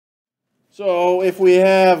So if we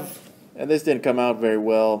have, and this didn't come out very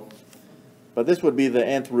well, but this would be the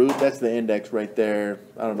nth root. That's the index right there.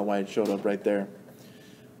 I don't know why it showed up right there.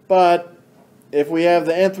 But if we have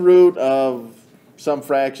the nth root of some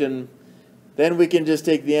fraction, then we can just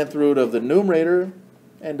take the nth root of the numerator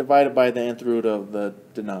and divide it by the nth root of the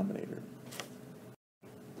denominator.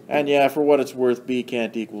 And yeah, for what it's worth, b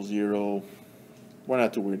can't equal 0. We're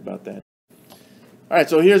not too worried about that. Alright,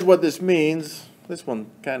 so here's what this means. This one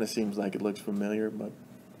kind of seems like it looks familiar, but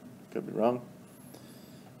could be wrong.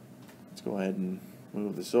 Let's go ahead and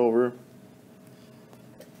move this over.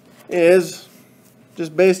 Is,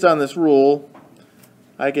 just based on this rule,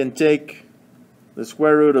 I can take the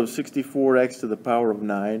square root of 64x to the power of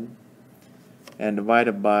 9 and divide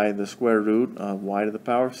it by the square root of y to the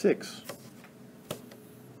power of 6.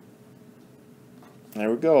 There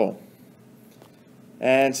we go.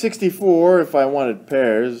 And 64, if I wanted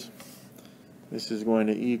pairs, this is going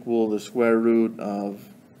to equal the square root of,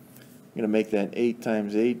 I'm going to make that 8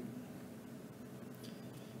 times 8.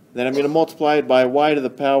 Then I'm going to multiply it by y to the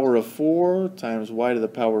power of 4 times y to the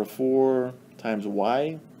power of 4 times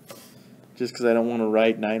y, just because I don't want to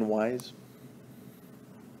write 9 y's.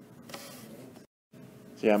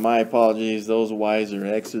 So yeah, my apologies, those y's are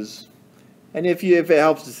x's. And if it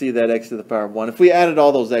helps to see that x to the power of 1, if we added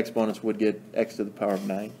all those exponents, we'd get x to the power of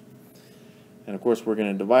 9. And of course, we're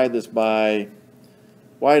going to divide this by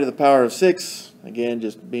y to the power of 6. Again,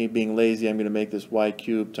 just me being lazy, I'm going to make this y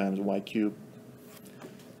cubed times y cubed,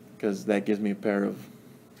 because that gives me a pair of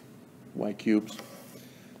y cubes.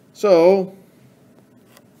 So,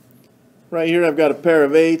 right here I've got a pair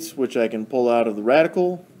of 8s, which I can pull out of the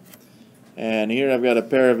radical. And here I've got a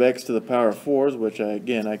pair of x to the power of 4s, which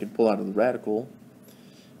again I can pull out of the radical.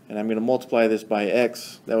 And I'm going to multiply this by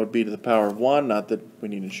x. That would be to the power of 1, not that we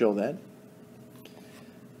need to show that.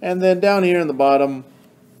 And then down here in the bottom,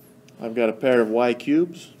 I've got a pair of y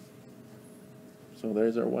cubes. So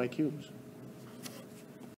there's our y cubes.